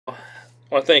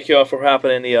I want to thank y'all for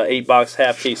hopping in the 8-box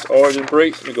half-case origin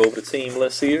breaks. Let me go over the team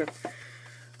list here.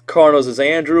 Cardinals is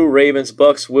Andrew. Ravens,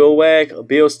 Bucks, Willwag.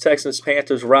 Bills, Texans,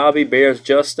 Panthers, Robbie. Bears,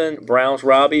 Justin. Browns,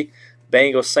 Robbie.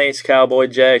 Bengals, Saints, Cowboy,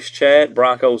 Jags, Chad.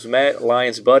 Broncos, Matt.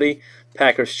 Lions, Buddy.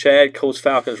 Packers, Chad. Colts,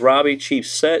 Falcons, Robbie.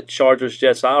 Chiefs, Set. Chargers,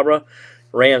 Jets, Abra.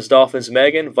 Rams, Dolphins,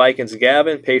 Megan. Vikings,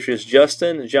 Gavin. Patriots,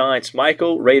 Justin. Giants,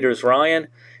 Michael. Raiders, Ryan.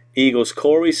 Eagles,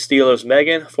 Corey. Steelers,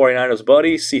 Megan. 49ers,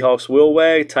 Buddy. Seahawks,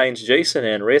 Willwag. Titans, Jason.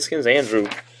 And Redskins, Andrew.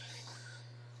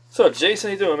 What's up, Jason?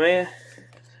 How you doing, man?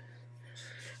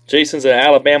 Jason's an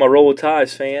Alabama Roll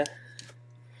Ties fan.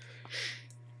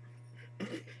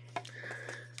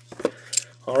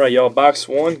 Alright, y'all. Box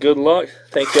 1. Good luck.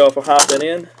 Thank y'all for hopping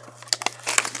in.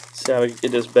 Let's see how we can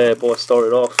get this bad boy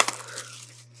started off.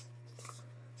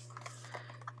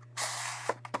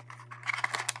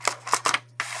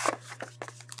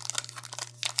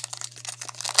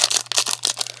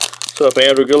 What's up,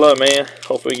 Andrew? Good luck, man.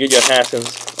 Hopefully you get your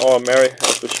Haskins All-Mary,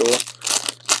 that's for sure.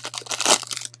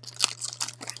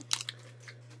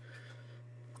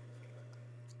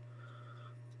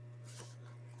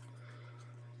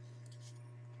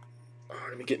 Alright,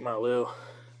 let me get my little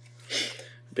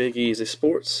Big Easy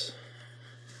Sports.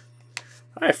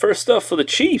 Alright, first up for the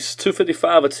Chiefs,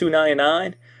 255 of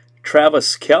 299.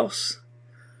 Travis Kelce.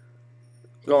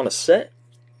 Going to Set.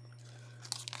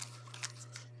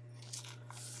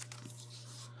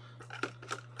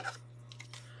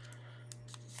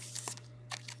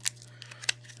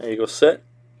 There you go, Set.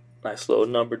 Nice little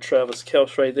number, Travis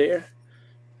Kelce right there.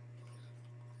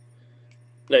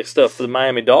 Next up for the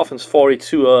Miami Dolphins,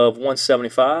 42 of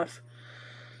 175.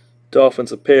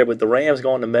 Dolphins are paired with the Rams,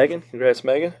 going to Megan. Congrats,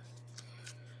 Megan.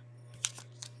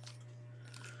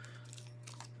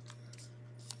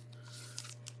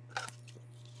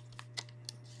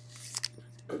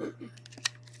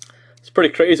 It's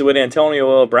pretty crazy with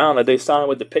Antonio Brown that they signed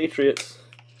with the Patriots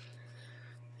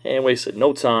and wasted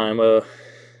no time.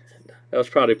 That was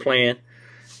probably planned.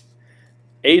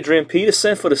 Adrian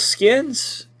Peterson for the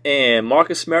Skins and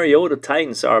Marcus Mariota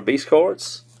Titans are base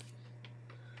cards.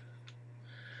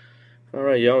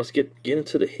 Alright, y'all, let's get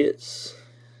into the hits.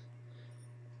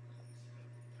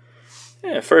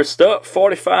 Yeah, first up,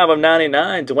 45 of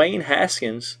 99, Dwayne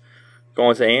Haskins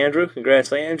going to Andrew.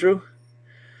 Congrats, Andrew.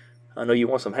 I know you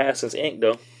want some Haskins ink,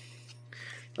 though.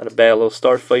 Not a bad little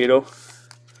start for you, though.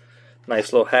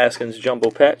 Nice little Haskins jumbo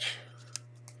patch.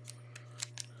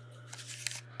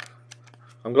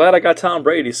 I'm glad I got Tom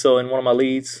Brady, so in one of my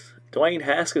leads. Dwayne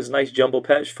Haskins, nice jumbo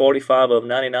patch, 45 of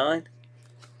 99.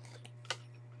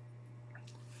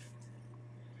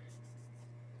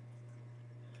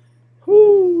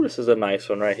 Whoo, this is a nice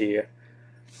one right here.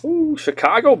 Ooh,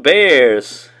 Chicago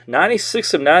Bears,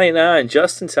 96 of 99,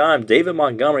 just in time. David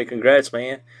Montgomery, congrats,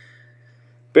 man.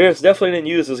 Bears definitely didn't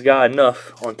use this guy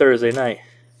enough on Thursday night.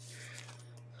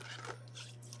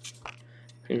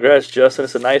 Congrats, Justin.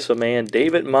 It's a nice one, man.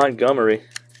 David Montgomery.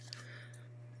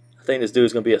 I think this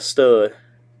dude's going to be a stud.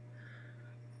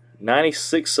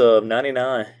 96 of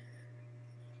 99.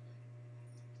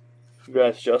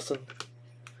 Congrats, Justin.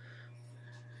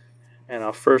 And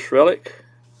our first relic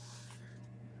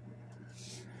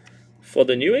for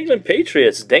the New England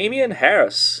Patriots, Damian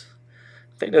Harris.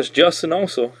 I think that's Justin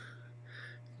also.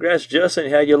 Congrats, Justin.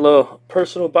 You had your little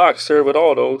personal box served with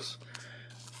all those.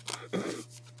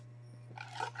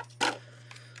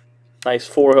 Nice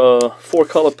four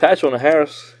color patch on the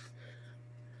Harris.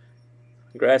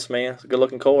 Congrats, man. It's a good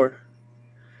looking card.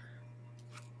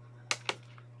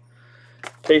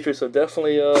 Patriots are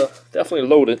definitely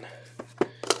loaded.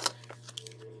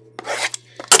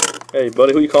 Hey,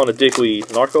 buddy, who you calling a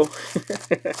dickweed? Narco? All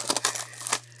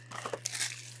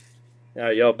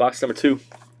right, y'all. Box number 2.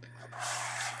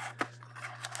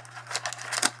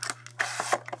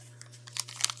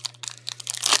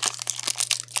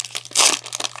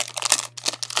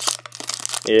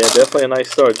 Yeah, definitely a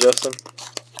nice start, Justin.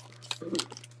 Let's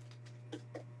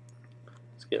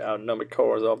get our numbered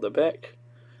cards off the back.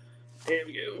 There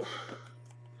we go.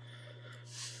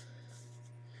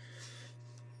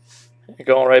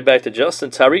 Going right back to Justin.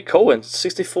 Tyreek Cohen,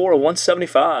 64 of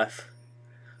 175.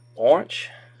 Orange.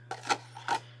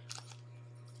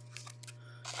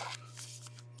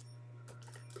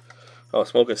 Oh,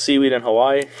 smoking seaweed in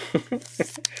Hawaii.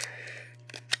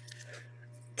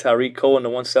 Tyreek Cohen to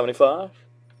 175.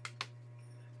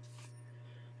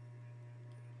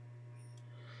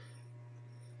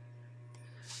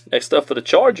 Next up for the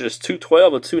Chargers,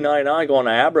 212 of 299 going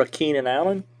to Abra, Keenan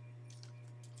Allen.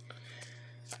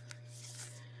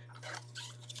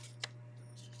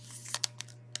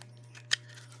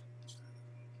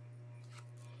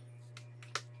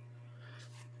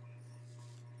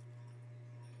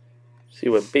 See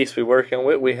what base we're working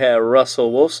with. We have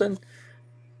Russell Wilson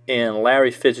and Larry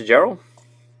Fitzgerald.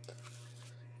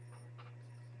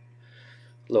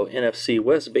 Little NFC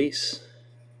West base.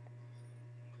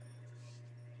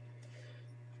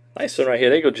 Nice one right here.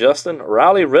 There you go, Justin.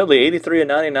 Riley Ridley,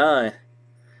 83/99.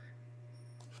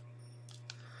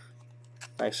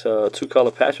 Nice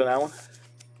two-color patch on that one.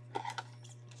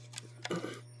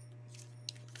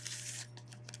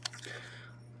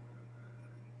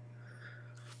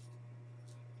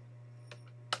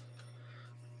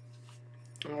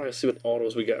 All right, let's see what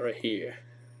autos we got right here.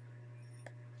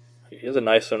 Here's a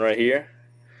nice one right here.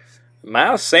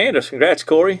 Miles Sanders. Congrats,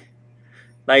 Corey.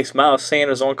 Nice Miles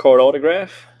Sanders on-card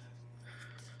autograph.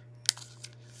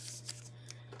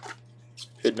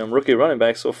 Hitting them rookie running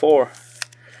backs so far.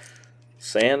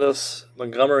 Sanders,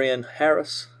 Montgomery, and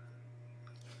Harris.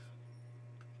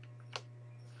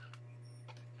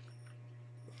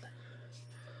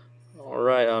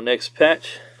 Alright, our next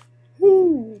patch.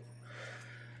 Woo!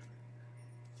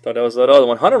 Thought that was that other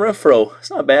one. Hunter Renfrow.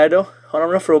 It's not bad though. Hunter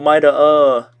Renfrow might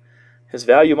have his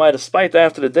value might have spiked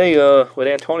after the day with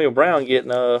Antonio Brown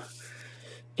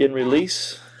getting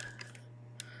released.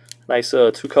 Nice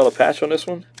two-color patch on this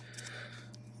one.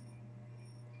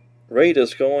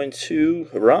 Raiders going to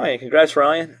Ryan. Congrats,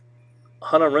 Ryan.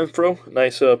 Hunter Renfrow.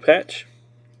 Nice patch.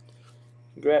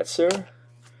 Congrats, sir.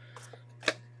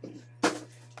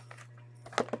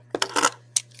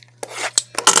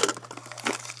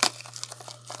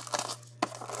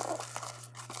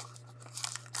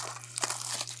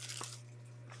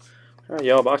 All right,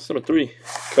 y'all. Box number 3.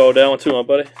 Call that one too, my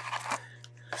buddy.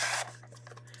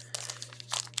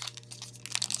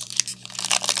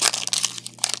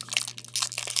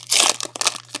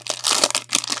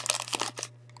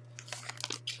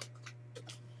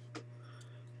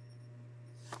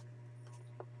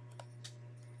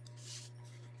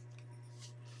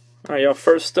 All right, y'all.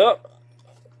 First up,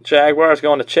 Jaguars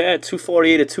going to Chad.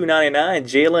 248/299.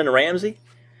 Jalen Ramsey.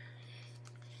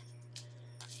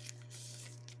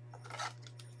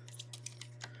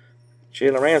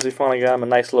 Jalen Ramsey finally got him a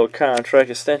nice little contract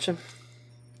extension.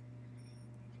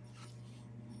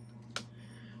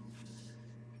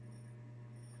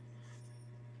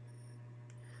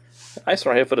 Nice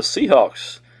one right here for the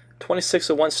Seahawks.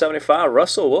 26/175.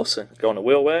 Russell Wilson going to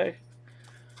Will Wag.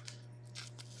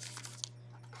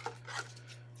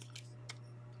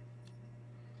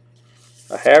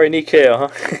 A Harry Nickel, huh?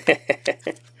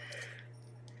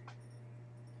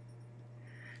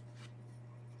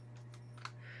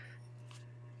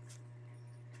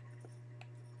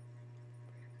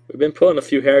 We've been pulling a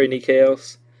few Harry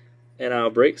Nickels in our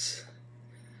breaks.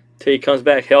 Till he comes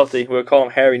back healthy, we'll call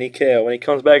him Harry Nickel. When he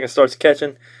comes back and starts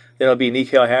catching, then it'll be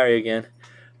Nickel Harry again.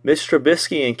 Mitch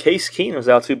Trubisky and Case Keenum's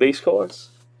out 2 base cards.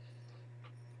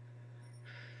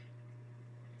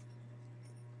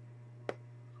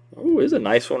 Ooh, here's a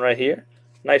nice one right here.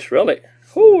 Nice relic.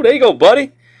 Ooh, there you go,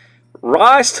 buddy.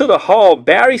 Rise to the Hall.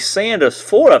 Barry Sanders,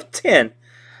 4/10.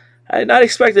 I did not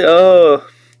expect a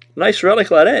nice relic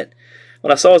like that.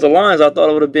 When I saw the lines, I thought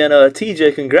it would have been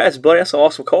TJ. Congrats, buddy. That's an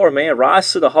awesome card, man.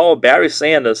 Rise to the Hall, Barry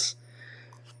Sanders.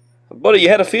 Buddy, you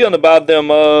had a feeling about them.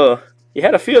 You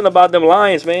had a feeling about them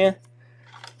Lions, man.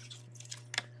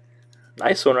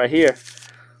 Nice one right here.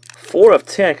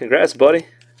 4/10. Congrats, buddy.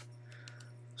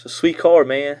 It's a sweet card,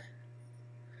 man.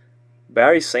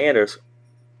 Barry Sanders.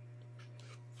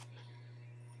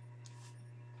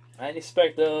 I didn't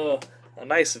expect a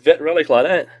nice vet relic like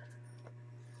that.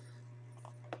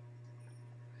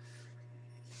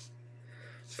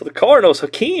 For the Cardinals,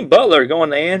 Hakeem Butler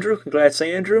going to Andrew. Congrats,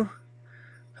 Andrew.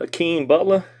 Hakeem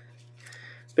Butler.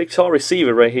 Big tall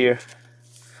receiver right here.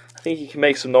 I think he can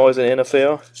make some noise in the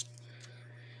NFL.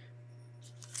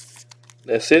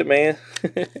 That's it, man.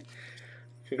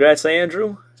 Congrats,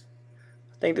 Andrew.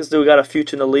 I think this dude got a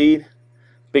future in the lead.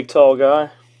 Big tall guy.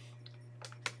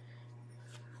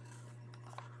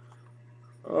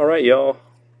 All right, y'all.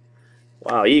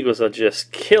 Wow, Eagles are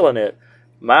just killing it.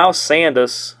 Miles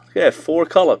Sanders. Look at that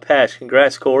 4-color patch.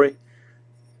 Congrats, Corey.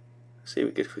 See,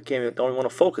 we can't even, don't even want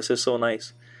to focus. It's so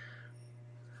nice.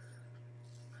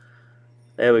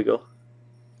 There we go.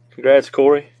 Congrats,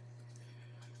 Corey.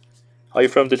 Are you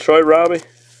from Detroit, Robbie?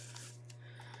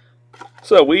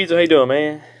 What's up, Weeds? How you doing,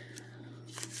 man?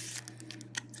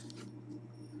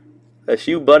 That's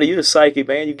you, buddy. You the psychic,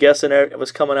 man. You guessing there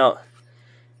what's coming out.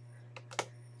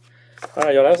 All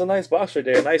right, y'all. That was a nice box right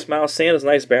there. Nice Miles Sanders.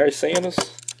 Nice Barry Sanders.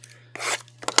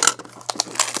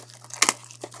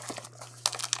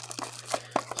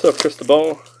 What's up,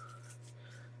 Cristobal?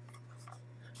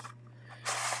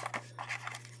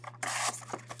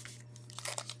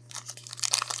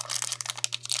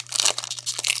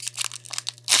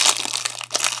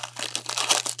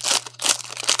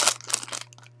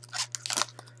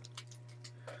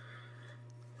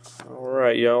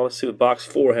 y'all. Let's see what box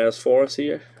 4 has for us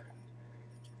here.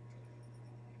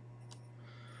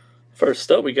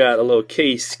 First up, we got a little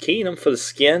Case Keenum for the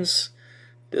Skins.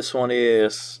 This one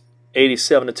is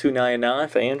 87/299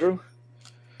 for Andrew.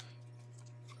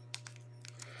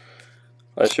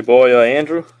 That's your boy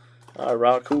Andrew. All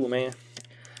right, cool, man.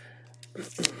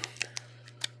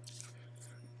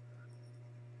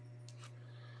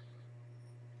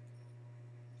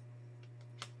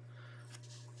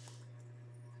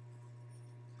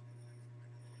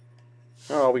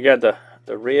 Oh, we got the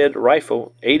red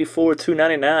rifle,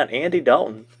 84/299. Andy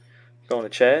Dalton going to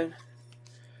Chad.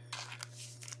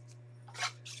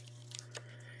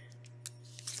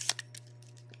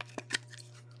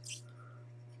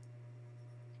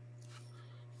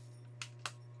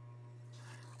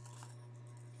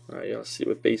 All right, y'all see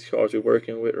what base cards we're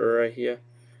working with right here.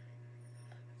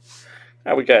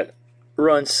 Now we got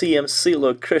Run CMC,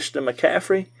 little Christian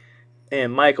McCaffrey,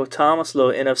 and Michael Thomas,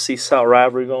 little NFC South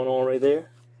rivalry going on right there.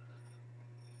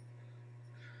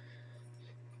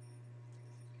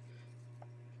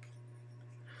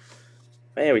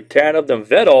 Man, we tearing up them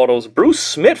vet autos. Bruce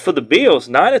Smith for the Bills,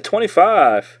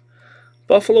 9/25.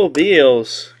 Buffalo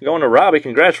Bills going to Robbie.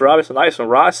 Congrats, Robbie. It's a nice one.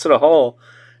 Rise to the Hall,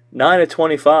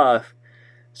 9/25.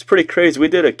 It's pretty crazy. We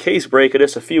did a case break of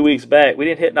this a few weeks back. We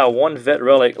didn't hit now one vet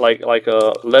relic, like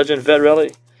a legend vet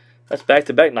relic. That's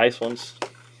back-to-back nice ones.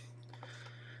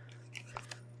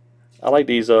 I like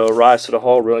these Rise to the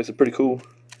Hall relics. They're pretty cool.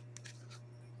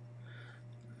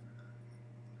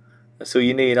 That's who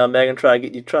you need, huh, Megan? Try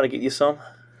to get you some.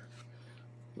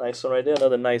 Nice one right there.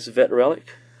 Another nice vet relic.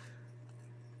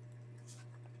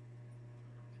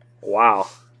 Wow.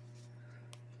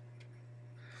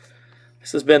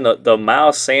 This has been the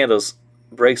Miles Sanders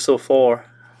break so far.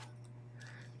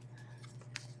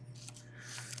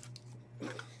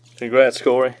 Congrats,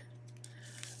 Corey.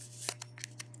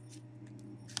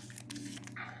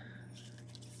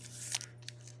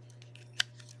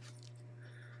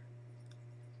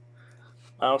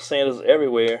 Miles Sanders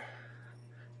everywhere.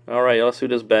 All right, let's see who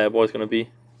this bad boy's going to be.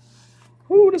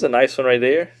 Ooh, there's a nice one right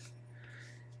there.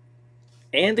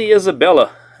 Andy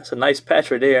Isabella. That's a nice patch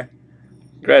right there.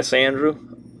 Congrats, Andrew.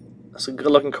 That's a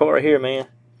good-looking card right here, man.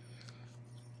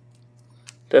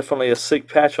 Definitely a sick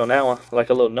patch on that one, like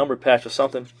a little number patch or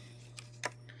something.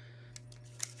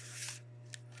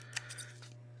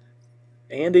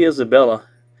 Andy Isabella.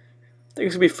 I think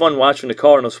it's going to be fun watching the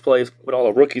Cardinals play with all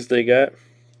the rookies they got.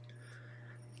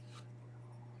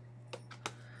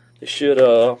 It should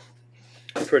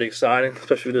be pretty exciting,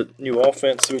 especially with the new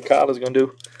offense. See what Kyler's going to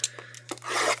do.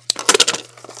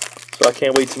 So I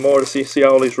can't wait tomorrow to see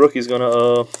how all these rookies are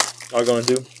gonna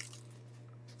do.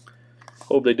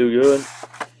 Hope they do good.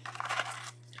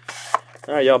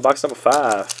 All right, y'all. Box number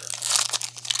 5.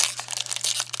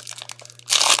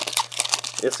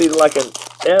 It's either like an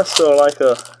S or like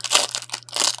a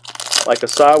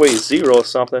sideways 0 or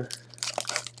something.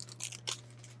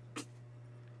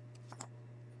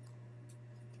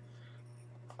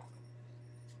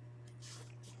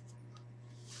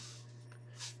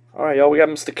 All right, y'all. We got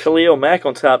Mr. Khalil Mack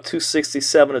on top,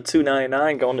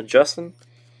 267/299, going to Justin.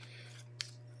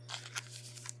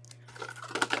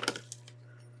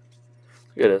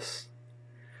 Look at this.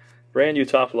 Brand new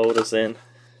top loaders in.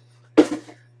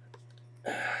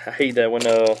 I hate that when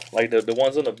like the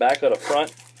ones on the back of the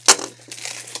front.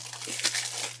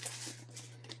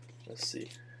 Let's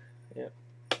see. Yeah.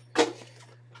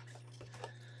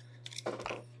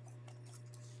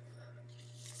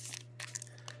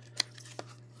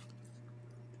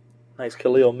 Nice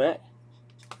Khalil Mack.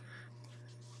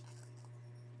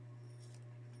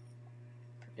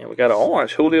 And we got an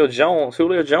orange, Julio Jones.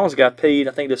 Julio Jones got paid,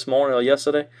 I think, this morning or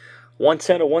yesterday.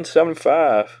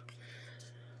 110/175.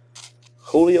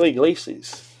 Julio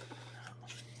Iglesias.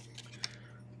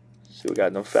 See, we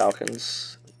got them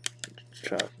Falcons.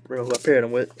 Try to remember who I paired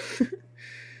them with.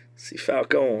 See,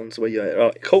 Falcons. Where you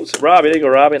at? Colts. Robbie. There you go,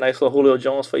 Robbie. Nice little Julio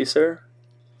Jones for you, sir.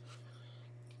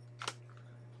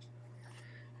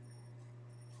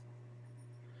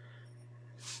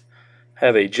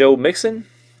 Have a Joe Mixon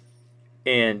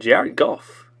and Jared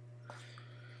Goff.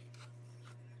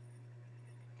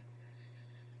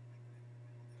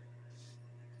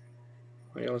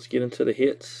 All right, let's get into the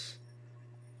hits.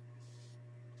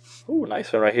 Ooh,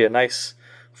 nice one right here. Nice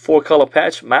 4-color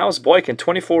patch. Miles Boykin,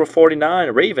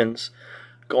 24/49. Ravens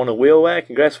going to Will Wack.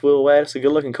 Congrats, Will Wack. That's a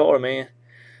good-looking card, man.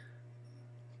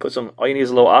 Put some. All you need is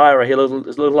a little eye right here. It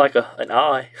looks like an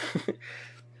eye.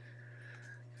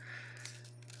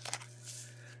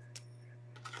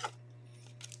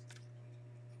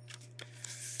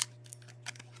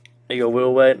 There you go,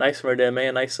 Will Wack. Nice one right there,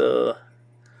 man. Nice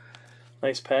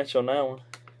patch on that one.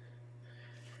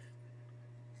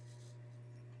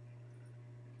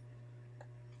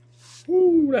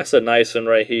 Ooh, that's a nice one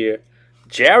right here.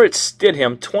 Jarrett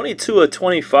Stidham, 22 of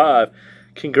 25.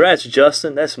 Congrats,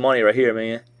 Justin. That's money right here,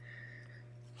 man.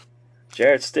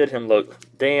 Jarrett Stidham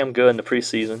looked damn good in the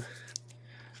preseason.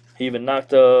 He even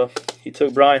knocked he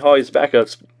took Brian Hoyer's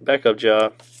backup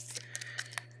job.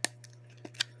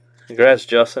 Congrats,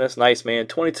 Justin. That's nice, man.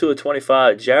 22 of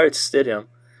 25. Jarrett Stidham.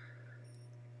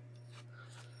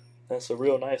 That's a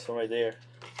real nice one right there.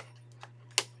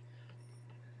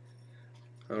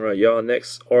 All right, y'all.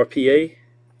 Next RPA.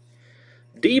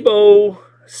 Debo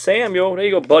Samuel. There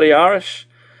you go, Buddy Irish.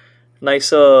 Nice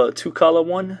two-color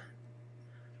one.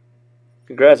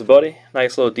 Congrats, buddy.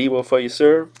 Nice little Debo for you,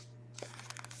 sir.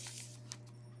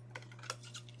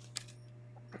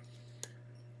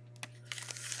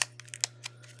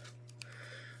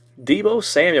 Debo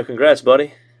Samuel. Congrats,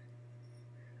 buddy.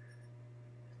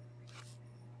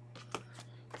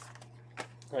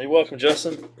 You're welcome,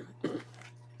 Justin.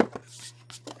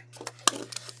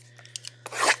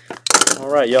 All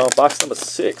right, y'all. Box number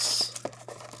 6.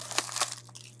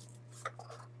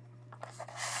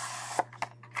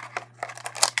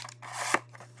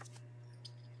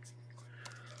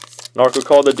 Narco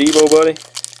called the Debo, buddy.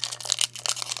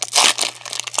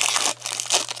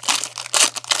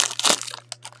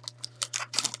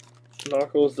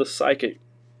 Narco's the psychic.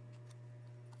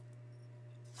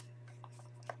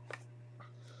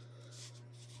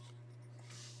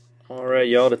 All right,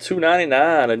 y'all. The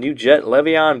 299, a new Jet,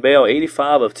 Le'Veon Bell,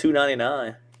 85 of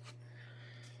 299.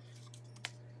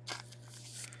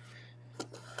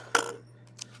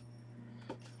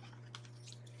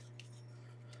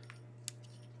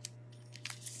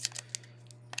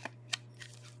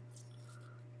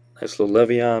 Nice little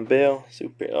Le'Veon Bell.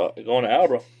 Super. Going to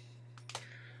Albra.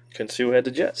 Couldn't see who had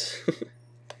the Jets.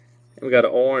 And we got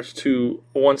an orange to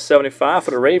 175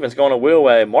 for the Ravens. Going to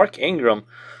Wilway. Mark Ingram.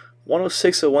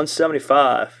 106 of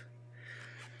 175.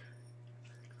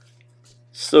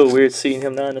 Still weird seeing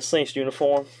him now in the Saints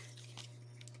uniform.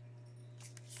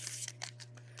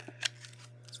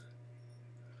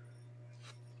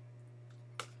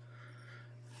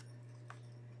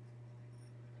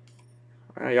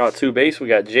 All right, y'all, 2 base. We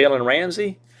got Jalen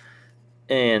Ramsey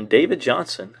and David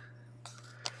Johnson.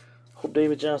 Hope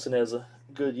David Johnson has a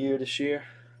good year this year.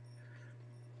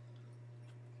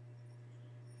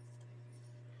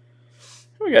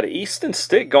 We got an Easton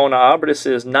Stick going to Auburn. This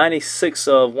is 96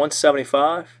 of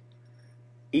 175.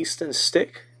 Easton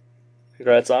Stick.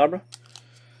 Congrats, Auburn.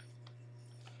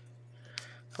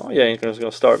 Oh, yeah, Ingram's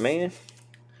going to start, man.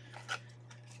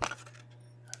 I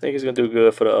think he's going to do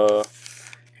good for the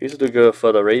he's going to do good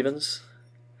for the Ravens.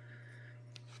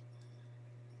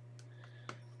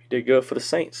 He did good for the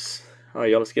Saints. All right,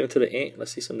 y'all, let's get into the ink.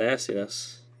 Let's see some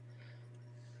nastiness.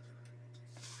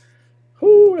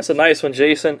 Ooh, that's a nice one,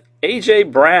 Jason. A.J.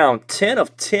 Brown, 10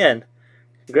 of 10.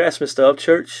 Congrats, Mr.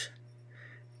 Upchurch.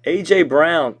 A.J.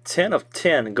 Brown, 10 of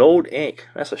 10. Gold ink.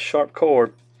 That's a sharp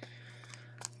card.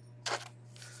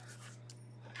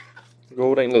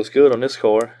 Gold ink looks good on this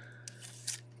card.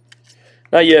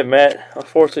 Not yet, Matt.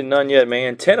 Unfortunately, none yet,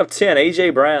 man. 10 of 10, A.J.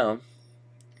 Brown.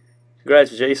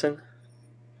 Congrats, Jason.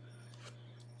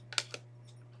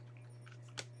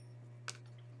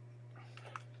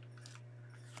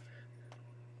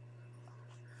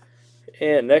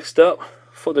 And next up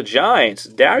for the Giants,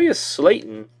 Darius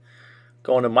Slayton.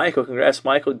 Going to Michael. Congrats,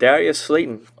 Michael. Darius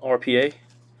Slayton, RPA.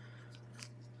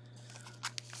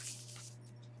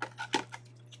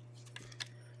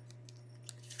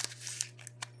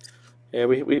 Yeah,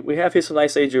 we have hit some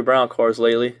nice A.J. Brown cards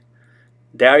lately.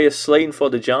 Darius Slayton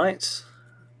for the Giants.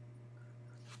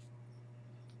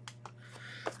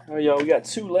 All right, y'all, we got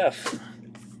 2 left.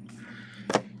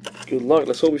 Good luck.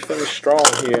 Let's hope we finish strong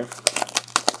here.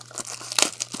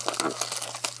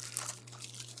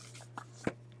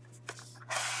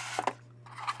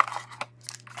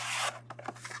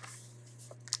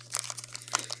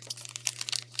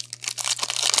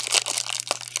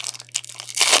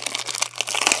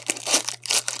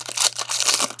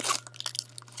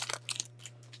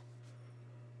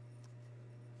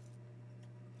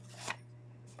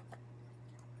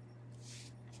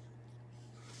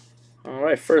 All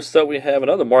right, first up we have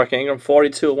another Mark Ingram,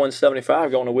 42 of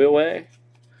 175, going to Wilway.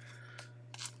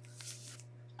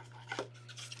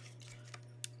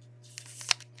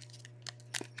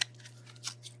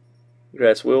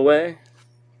 Congrats, Wilway.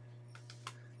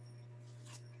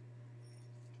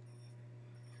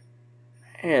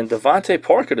 And Devontae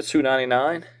Parker to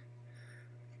 299.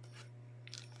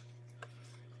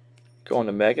 Going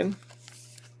to Megan.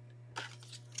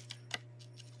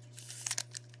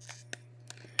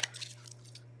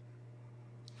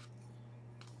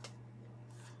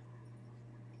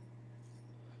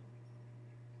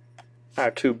 Our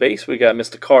 2 base, we got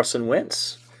Mr. Carson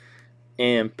Wentz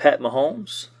and Pat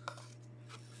Mahomes.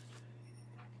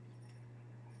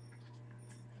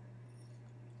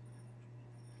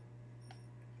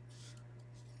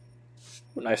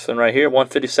 Nice one right here,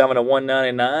 157 to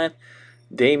 199.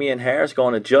 Damian Harris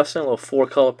going to Justin, a little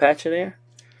 4-color patch in there.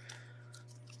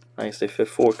 Nice, they fit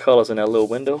 4 colors in that little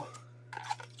window.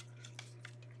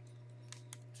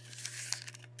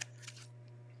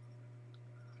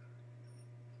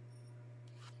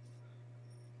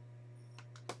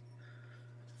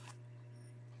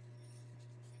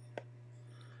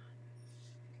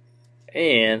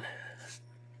 And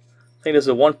I think this is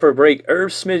a 1 per break.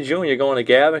 Irv Smith Jr. going to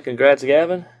Gavin. Congrats,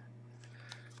 Gavin.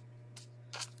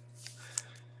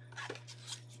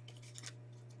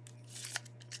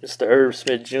 Mr. Irv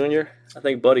Smith Jr. I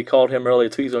think Buddy called him earlier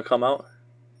too. He's going to come out.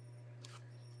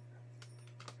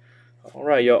 All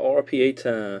right, y'all. RPA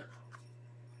time.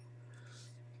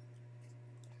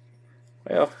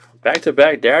 Well,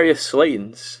 back-to-back Darius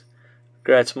Slaytons.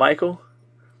 Congrats, Michael.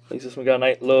 At least this one got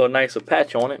a little nicer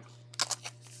patch on it.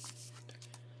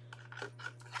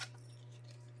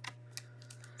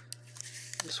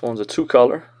 This one's a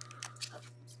 2-color.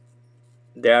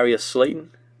 Darius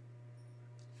Slayton.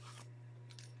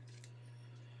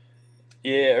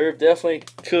 Yeah, Irv definitely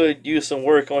could use some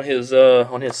work on his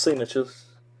signatures.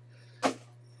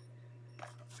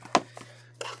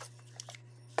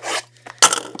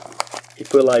 He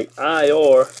put like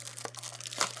IR.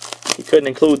 He couldn't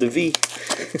include the V.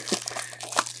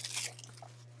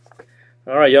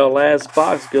 All right, y'all. Last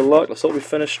box. Good luck. Let's hope we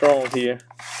finish strong here.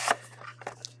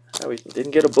 We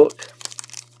didn't get a book.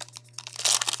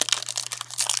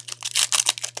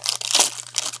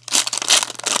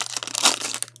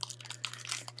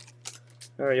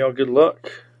 All right, y'all. Good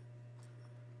luck.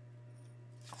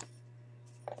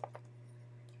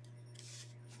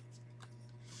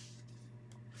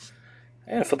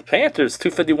 And for the Panthers,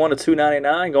 251 to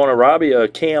 299, going to Robbie,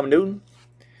 Cam Newton.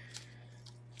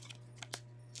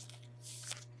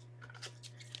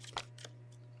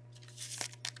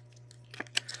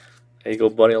 There you go,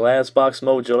 buddy. Last box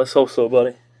mojo. Let's hope so,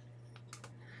 buddy.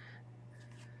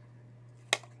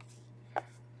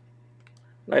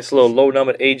 Nice little low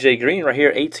numbered AJ Green right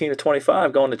here, 18 to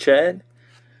 25, going to Chad.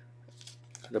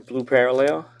 The blue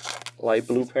parallel, light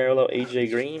blue parallel,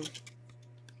 AJ Green.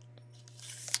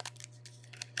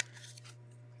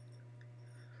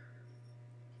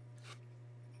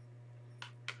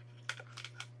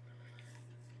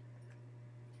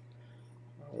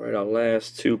 All right, our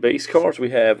last 2 base cards.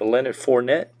 We have Leonard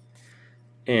Fournette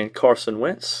and Carson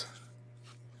Wentz.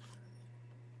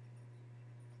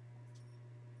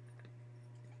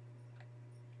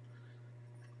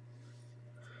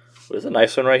 There's a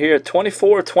nice one right here,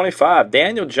 24-25,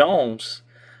 Daniel Jones.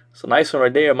 It's a nice one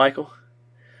right there, Michael.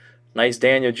 Nice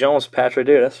Daniel Jones patch right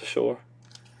there, that's for sure.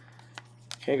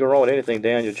 Can't go wrong with anything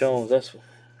Daniel Jones. That's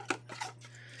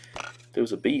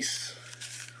dude's a beast.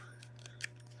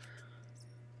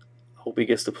 Hope he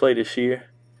gets to play this year.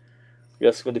 I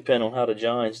guess it's going to depend on how the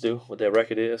Giants do, what their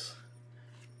record is.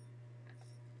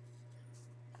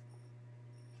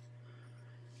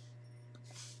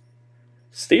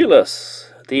 Steelers,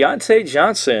 Deontay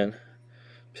Johnson.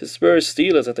 Pittsburgh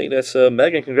Steelers, I think that's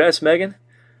Megan. Congrats, Megan.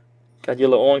 Got your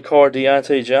little on-card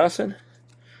Deontay Johnson.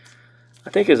 I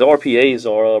think his RPAs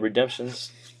are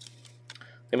redemptions.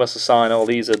 They must have signed all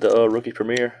these at the rookie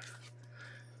premiere.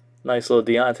 Nice little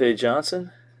Deontay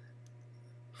Johnson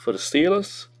for the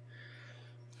Steelers.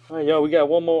 All right, y'all, we got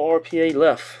one more RPA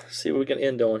left. Let's see what we can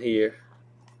end on here.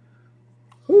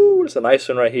 Ooh, that's a nice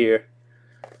one right here.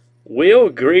 Will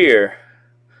Greer,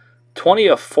 20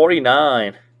 of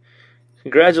 49.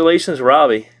 Congratulations,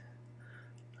 Robbie.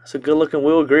 That's a good-looking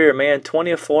Will Greer, man.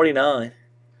 20 of 49.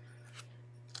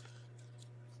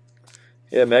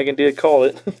 Yeah, Megan did call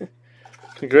it.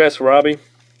 Congrats, Robbie.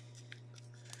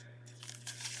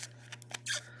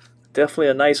 Definitely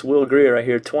a nice Will Greer right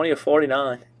here. 20 of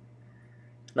 49.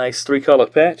 Nice 3-color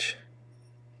patch.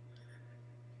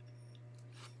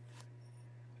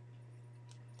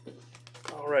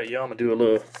 All right, y'all. I'm going to do a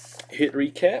little hit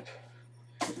recap.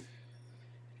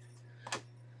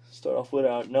 Start off with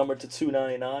our number to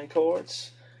 299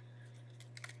 cards.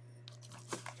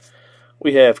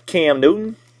 We have Cam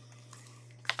Newton,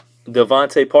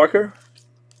 Devontae Parker,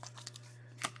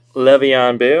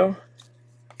 Le'Veon Bell,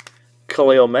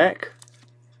 Khalil Mack,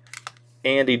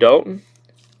 Andy Dalton,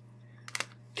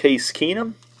 Case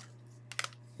Keenum,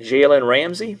 Jalen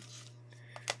Ramsey,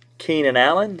 Keenan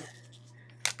Allen,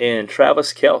 and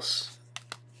Travis Kelce.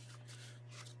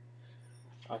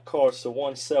 Our cards to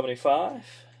 175.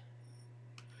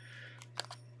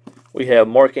 We have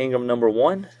Mark Ingram number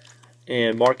 1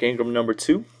 and Mark Ingram number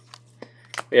 2.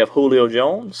 We have Julio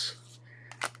Jones,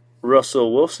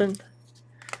 Russell Wilson,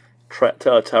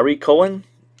 Tariq Cohen,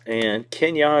 and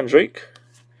Kenyon Drake.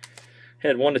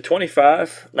 Had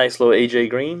 1/25. Nice little AJ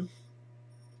Green.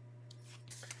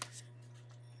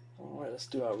 Alright, let's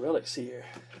do our relics here.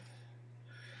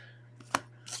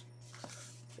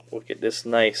 We'll get this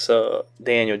nice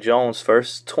Daniel Jones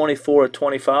first.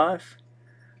 24/25.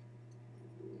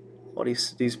 Well,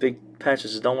 these big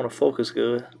patches don't want to focus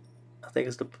good. I think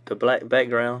it's the black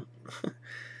background.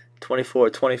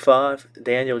 24/25.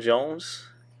 Daniel Jones.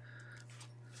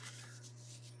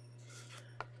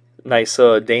 Nice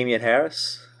Damian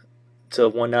Harris to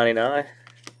 199.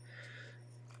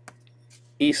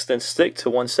 Easton Stick to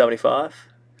 175.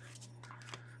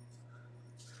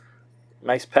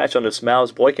 Nice patch on this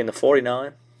Miles Boykin to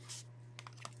 49.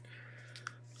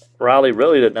 Riley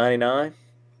Riley to 99.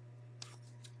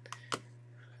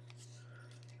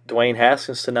 Dwayne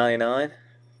Haskins to 99.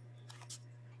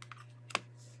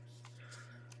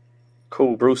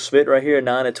 Cool Bruce Smith right here,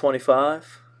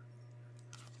 9/25.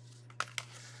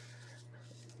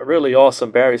 A really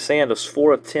awesome Barry Sanders,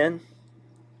 4/10.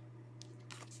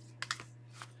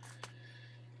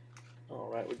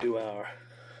 Alright, we'll do our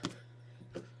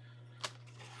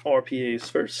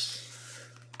RPAs first.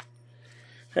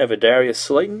 Have a Darius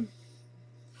Slayton.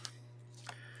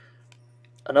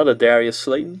 Another Darius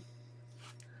Slayton.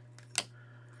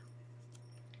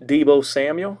 Deebo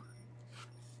Samuel.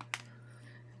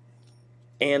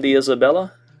 Andy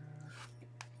Isabella.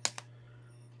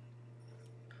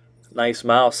 Nice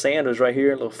Miles Sanders right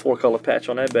here. A little 4-color patch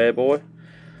on that bad boy.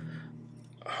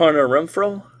 Hunter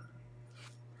Renfrow.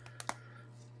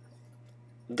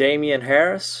 Damian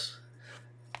Harris.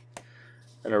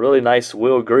 And a really nice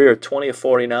Will Greer,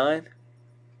 20/49.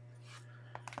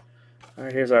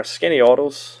 Alright, here's our skinny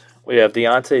autos. We have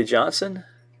Deontay Johnson.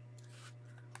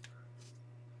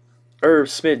 Irv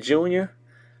Smith Jr.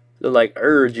 Look like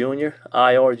Jr.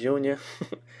 IR Jr.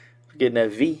 Getting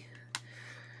that V.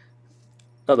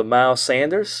 Another Miles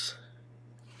Sanders.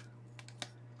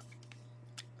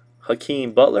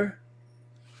 Hakeem Butler.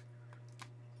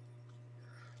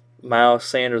 Miles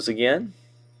Sanders again.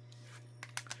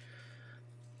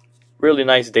 Really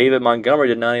nice David Montgomery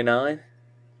to 99.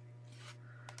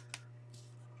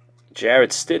 Jarrett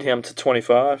Stidham to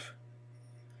 25.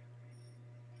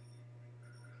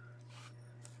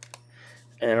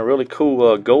 And a really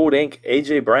cool gold ink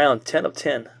AJ Brown,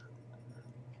 10/10.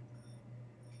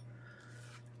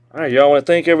 Alright, y'all, I want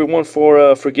to thank everyone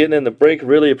for getting in the break.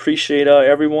 Really appreciate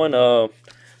everyone.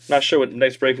 Not sure what the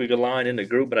next break we could line in the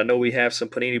group, but I know we have some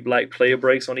Panini Black player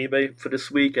breaks on eBay for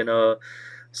this week. And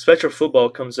Spectra Football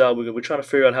comes out. We're trying to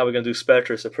figure out how we're going to do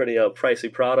Spectra. It's a pretty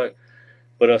pricey product.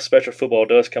 But Spectra Football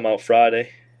does come out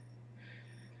Friday.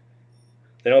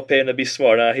 They don't pay him to be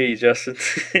smart. I hear you, Justin.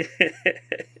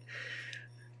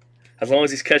 As long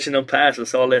as he's catching them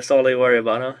passes, that's all they worry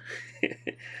about, huh?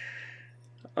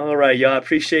 All right, y'all. I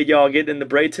appreciate y'all getting in the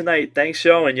break tonight. Thanks,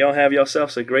 y'all, and y'all have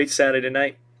yourselves a great Saturday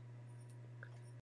night.